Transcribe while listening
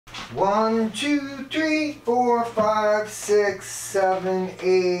1, 2, 3, 4, 5, 6, 7,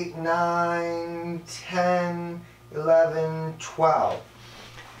 8, 9, 10, 11, 12.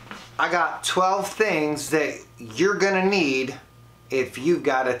 I got 12 things that you're gonna need if you've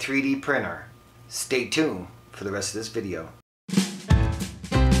got a 3D printer. Stay tuned for the rest of this video.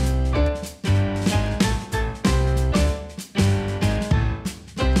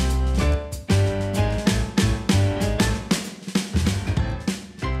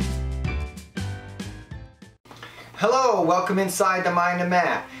 Hello, welcome inside the Mind of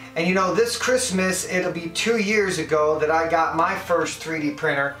Matt. And you know, this Christmas, it'll be 2 years ago that I got my first 3D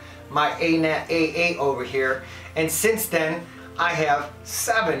printer, my ANET A8 over here. And since then, I have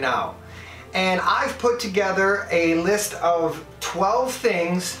 7 now. And I've put together a list of 12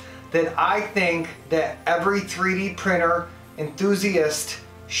 things that I think that every 3D printer enthusiast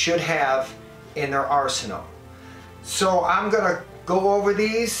should have in their arsenal. So I'm gonna go over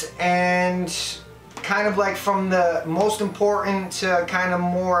these and kind of like from the most important to kind of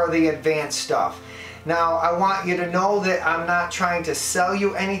more of the advanced stuff. Now I want you to know that I'm not trying to sell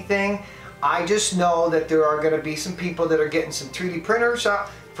you anything. I just know that there are going to be some people that are getting some 3D printers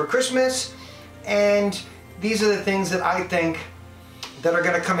for Christmas, and these are the things that I think that are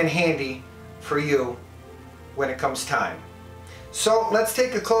going to come in handy for you when it comes time. So let's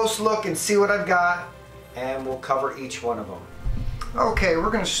take a close look and see what I've got, and we'll cover each one of them. Okay, we're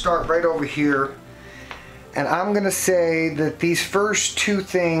going to start right over here. And I'm going to say that these first 2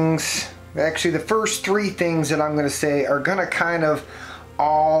 things, actually the first 3 things that I'm going to say are going to kind of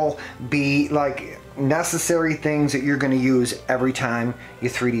all be like necessary things that you're going to use every time you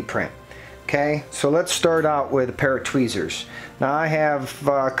 3D print. Okay, so let's start out with a pair of tweezers. Now I have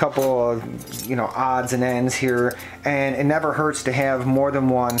a couple of, you know, odds and ends here, and it never hurts to have more than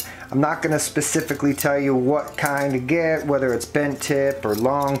one. I'm not going to specifically tell you what kind to get, whether it's bent tip or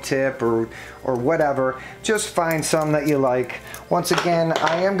long tip or whatever. Just find some that you like. Once again,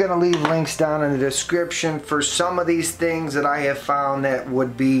 I am going to leave links down in the description for some of these things that I have found that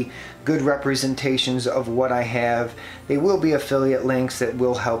would be good representations of what I have. They will be affiliate links that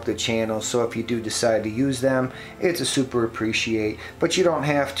will help the channel, so if you do decide to use them, it's a super appreciate. But you don't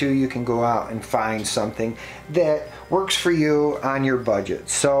have to. You can go out and find something that works for you on your budget.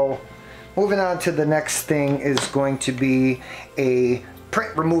 So moving on to the next thing is going to be a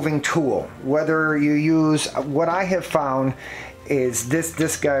print removing tool. Whether you use, what I have found is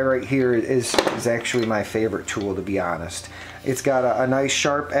this guy right here is actually my favorite tool, to be honest. It's got a nice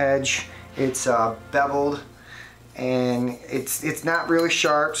sharp edge. It's beveled, and it's not really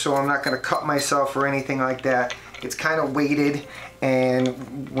sharp, so I'm not going to cut myself or anything like that. It's kind of weighted,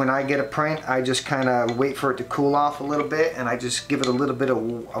 and when I get a print, I just kind of wait for it to cool off a little bit, and I just give it a little bit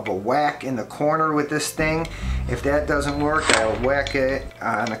of a whack in the corner with this thing. If that doesn't work, I'll whack it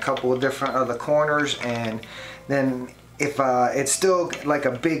on a couple of different other corners, and then if it's still like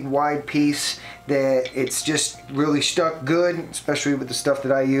a big wide piece that it's just really stuck good, especially with the stuff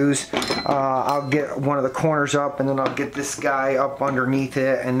that I use, I'll get one of the corners up, and then I'll get this guy up underneath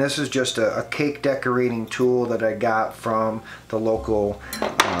it. And this is just a cake decorating tool that I got from the local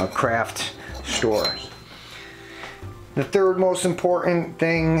craft store. The third most important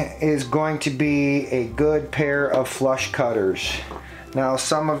thing is going to be a good pair of flush cutters. Now,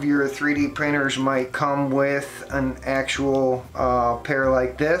 some of your 3D printers might come with an actual pair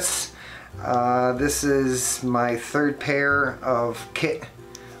like this. This is my 3rd pair of kit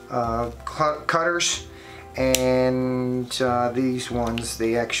cutters, and these ones,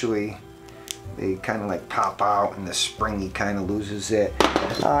 they kind of like pop out, and the springy kind of loses it.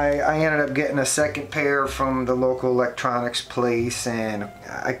 I ended up getting a 2nd pair from the local electronics place, and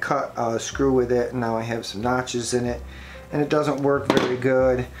I cut a screw with it, and now I have some notches in it, and it doesn't work very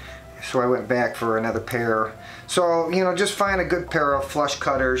good, so I went back for another pair. So, you know, just find a good pair of flush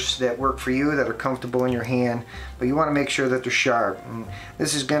cutters that work for you, that are comfortable in your hand, but you want to make sure that they're sharp. And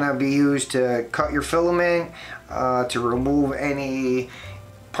this is going to be used to cut your filament, to remove any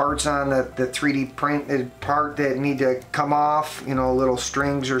parts on the 3D printed part that need to come off, you know, little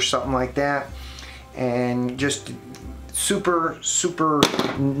strings or something like that, and just super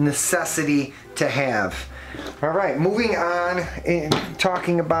necessity to have. Alright, moving on,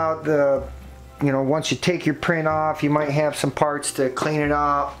 talking about the, you know, once you take your print off, you might have some parts to clean it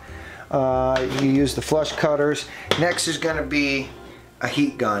up. You use the flush cutters. Next is going to be a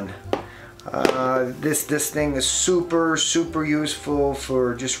heat gun. This thing is super useful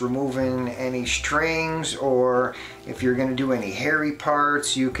for just removing any strings, or if you're going to do any hairy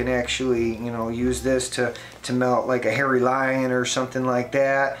parts, you can actually, you know, use this to melt like a hairy lion or something like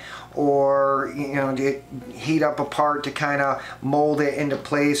that. or you know, heat up a part to kind of mold it into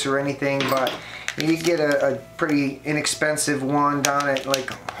place or anything. But you get a pretty inexpensive one down at like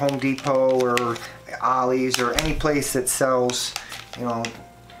Home Depot or Ollie's or any place that sells, you know,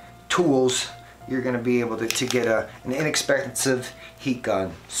 tools. You're going to be able to get an inexpensive heat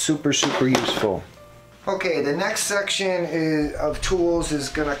gun. Super useful. Okay, the next section of tools is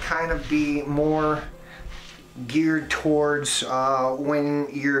going to kind of be more geared towards when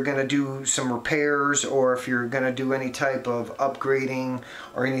you're going to do some repairs, or if you're going to do any type of upgrading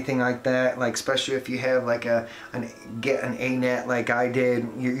or anything like that. Like especially if you have like get an A-net like I did,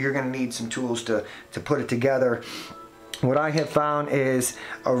 you're going to need some tools to put it together. What I have found is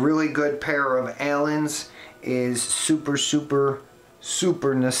a really good pair of Allens is super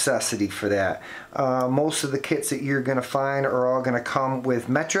necessity for that. Most of the kits that you're going to find are all going to come with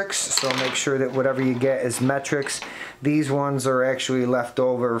metrics, so make sure that whatever you get is metrics. These ones are actually left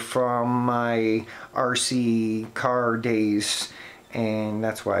over from my RC car days, and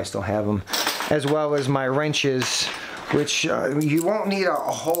that's why I still have them, as well as my wrenches, which you won't need a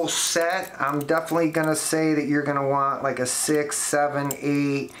whole set. I'm definitely gonna say that you're gonna want like a 6, 7,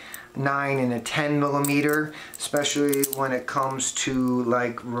 8, 9, and a 10 millimeter, especially when it comes to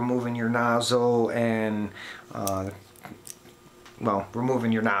like removing your nozzle and well,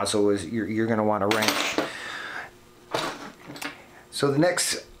 removing your nozzle is you're gonna want a wrench. So the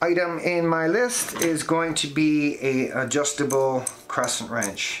next item in my list is going to be a adjustable crescent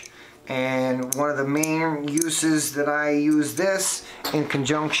wrench. And one of the main uses that I use this in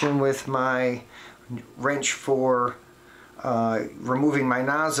conjunction with my wrench for removing my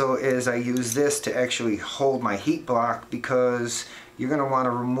nozzle is I use this to actually hold my heat block, because you're going to want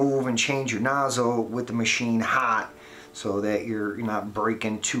to remove and change your nozzle with the machine hot, so that you're not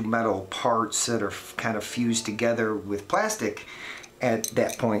breaking two metal parts that are kind of fused together with plastic at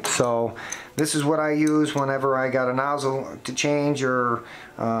that point. So this is what I use whenever I got a nozzle to change, or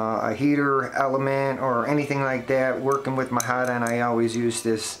a heater element or anything like that. Working with my hot end, I always use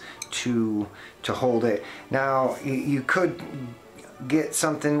this to hold it. Now you could get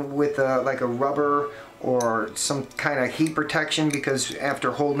something with like a rubber or some kind of heat protection, because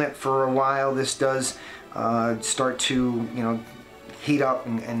after holding it for a while, this does start to, you know, heat up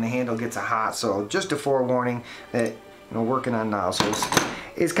and the handle gets hot. So just a forewarning that, you know, working on nozzles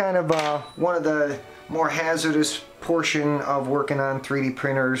is kind of one of the more hazardous portion of working on 3D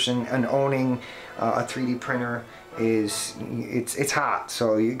printers and owning a 3D printer. Is it's hot,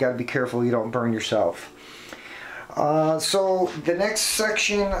 so you got to be careful you don't burn yourself. So the next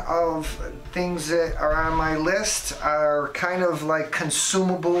section of things that are on my list are kind of like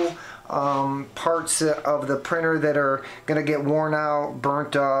consumable parts of the printer that are going to get worn out,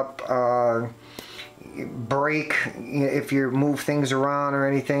 burnt up, break if you move things around or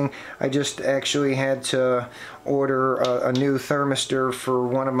anything. I just actually had to order a new thermistor for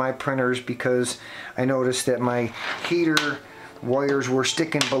one of my printers, because I noticed that my heater wires were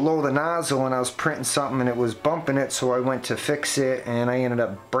sticking below the nozzle and I was printing something and it was bumping it, so I went to fix it and I ended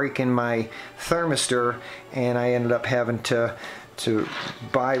up breaking my thermistor, and I ended up having to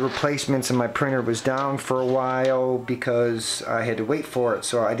buy replacements, and my printer was down for a while because I had to wait for it.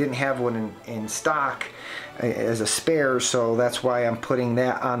 So I didn't have one in stock as a spare, so that's why I'm putting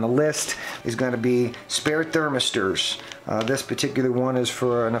that on the list. Is going to be spare thermistors. This particular one is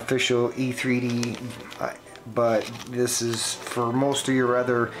for an official E3D, but this is for most of your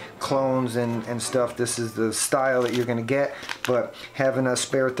other clones and stuff. This is the style that you're going to get, but having a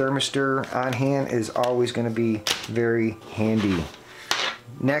spare thermistor on hand is always going to be very handy.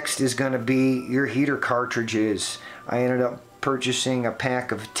 Next is going to be your heater cartridges. I ended up purchasing a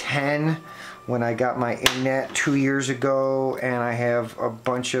pack of 10 when I got my A-net 2 years ago, and I have a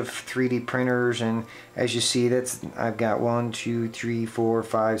bunch of 3D printers, and as you see, I've got 1, 2, 3, 4,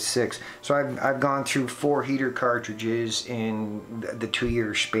 5, 6. So I've gone through 4 heater cartridges in the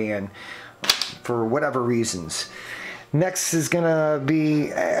 2-year span for whatever reasons. Next is gonna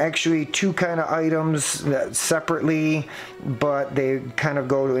be actually 2 kind of items separately, but they kind of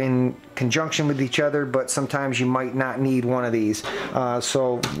go in conjunction with each other, but sometimes you might not need one of these.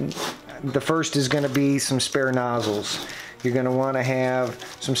 So the first is going to be some spare nozzles. You're going to want to have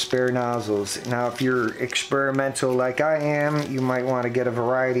some spare nozzles. Now if you're experimental like I am, you might want to get a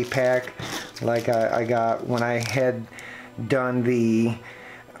variety pack like I got when I had done the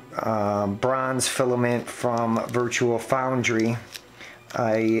bronze filament from Virtual Foundry.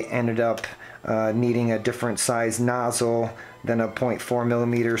 I ended up needing a different size nozzle than a 0.4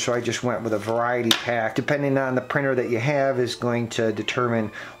 millimeter, so I just went with a variety pack. Depending on the printer that you have is going to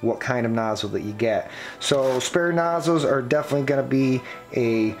determine what kind of nozzle that you get. So spare nozzles are definitely going to be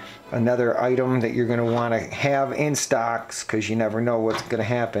another item that you're going to want to have in stocks, because you never know what's going to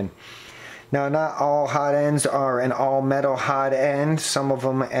happen. Now, not all hot ends are an all metal hot end. Some of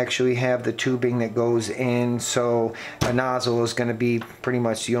them actually have the tubing that goes in, so a nozzle is going to be pretty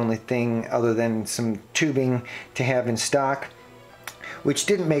much the only thing other than some tubing to have in stock, which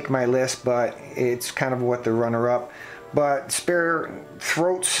didn't make my list, but it's kind of what the runner-up. But spare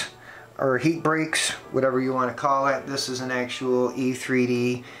throats or heat breaks, whatever you want to call it. This is an actual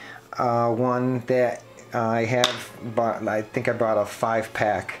E3D one that I have bought. I think I bought a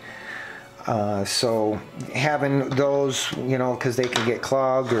 5-pack. So having those, you know, because they can get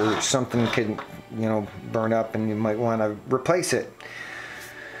clogged or something could, you know, burn up and you might want to replace it.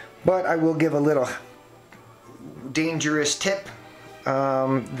 But I will give a little dangerous tip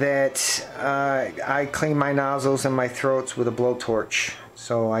that I clean my nozzles and my throats with a blowtorch.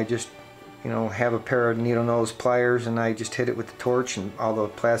 So I just, you know, have a pair of needle nose pliers and I just hit it with the torch and all the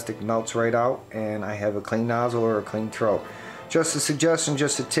plastic melts right out and I have a clean nozzle or a clean throat. Just a suggestion,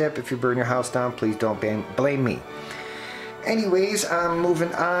 just a tip. If you burn your house down, please don't blame me. Anyways, I'm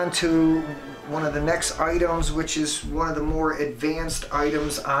moving on to one of the next items, which is one of the more advanced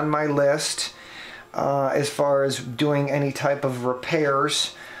items on my list as far as doing any type of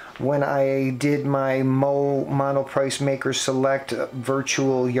repairs. When I did my Monoprice Maker Select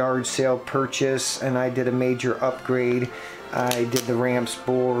virtual yard sale purchase and I did a major upgrade, I did the ramps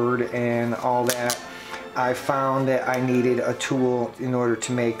board and all that, I found that I needed a tool in order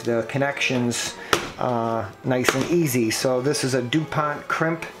to make the connections nice and easy. So this is a DuPont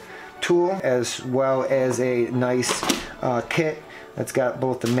CRIMP tool, as well as a nice kit that's got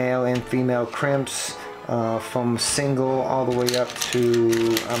both the male and female crimps, from single all the way up to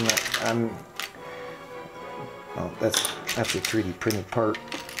oh, that's a 3D printed part.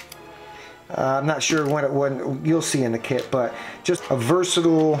 I'm not sure what you'll see in the kit, but just a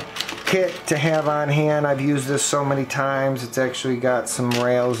versatile kit to have on hand. I've used this so many times. It's actually got some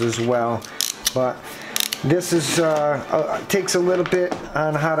rails as well, but this is takes a little bit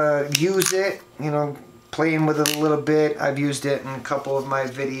on how to use it, you know, playing with it a little bit. I've used it in a couple of my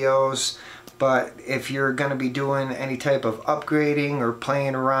videos, but if you're going to be doing any type of upgrading or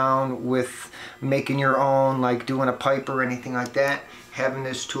playing around with making your own, like doing a pipe or anything like that, having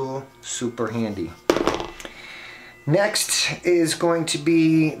this tool, super handy. Next is going to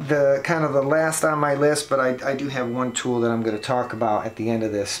be the kind of the last on my list, but I do have one tool that I'm going to talk about at the end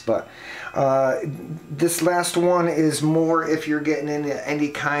of this. But this last one is more if you're getting into any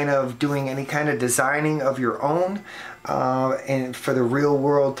kind of doing any kind of designing of your own, and for the real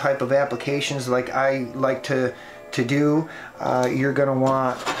world type of applications like I like to do, you're going to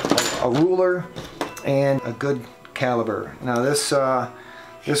want a ruler and a good caliper. Now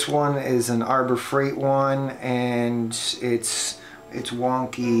this one is an Arbor Freight one, and it's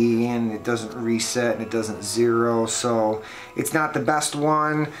wonky and it doesn't reset and it doesn't zero, so it's not the best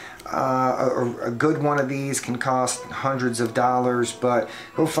one. A good one of these can cost hundreds of dollars, but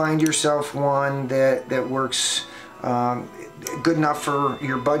go find yourself one that works good enough for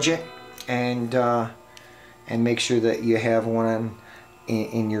your budget, and make sure that you have one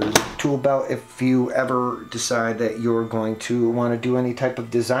in your tool belt if you ever decide that you're going to want to do any type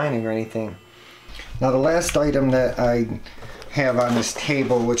of designing or anything. Now the last item that I have on this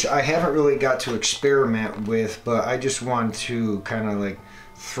table, which I haven't really got to experiment with, but I just want to kind of like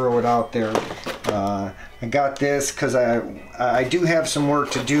throw it out there. I got this because I do have some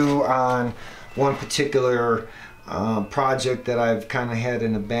work to do on one particular project that I've kind of had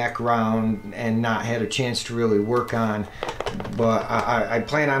in the background and not had a chance to really work on, but I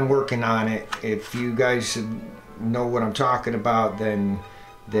plan on working on it. If you guys know what I'm talking about, then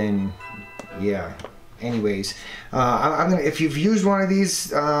yeah. Anyways, I'm gonna, if you've used one of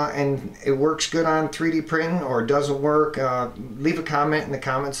these and it works good on 3D printing or doesn't work, leave a comment in the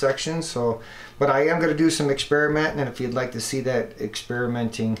comment section. But I am going to do some experimenting, and if you'd like to see that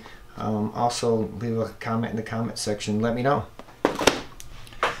experimenting, also leave a comment in the comment section. Let me know.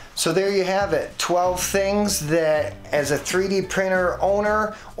 So there you have it, 12 things that as a 3D printer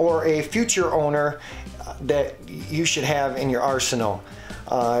owner or a future owner that you should have in your arsenal.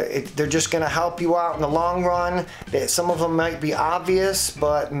 They're just going to help you out in the long run. Some of them might be obvious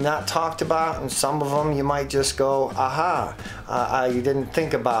but not talked about, and some of them you might just go, aha, you didn't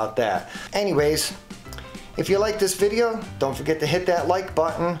think about that. Anyways, if you like this video, don't forget to hit that like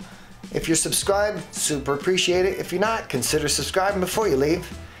button. If you're subscribed, super appreciate it. If you're not, consider subscribing before you leave.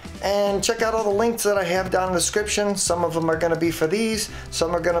 And check out all the links that I have down in the description. Some of them are going to be for these,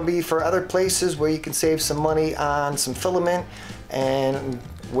 some are going to be for other places where you can save some money on some filament and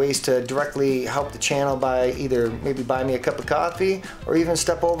ways to directly help the channel by either maybe buy me a cup of coffee or even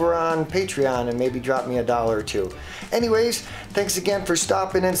step over on Patreon and maybe drop me $1 or $2. Anyways, thanks again for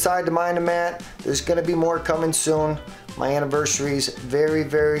stopping inside the Mind of Matt. There's going to be more coming soon. My anniversary's very,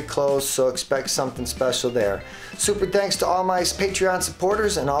 very close, so expect something special there. Super thanks to all my Patreon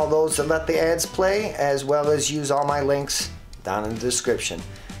supporters and all those that let the ads play, as well as use all my links down in the description.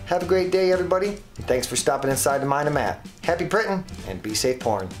 Have a great day, everybody, and thanks for stopping inside the Mind of Matt. Happy printing, and be safe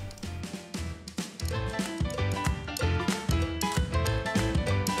pouring.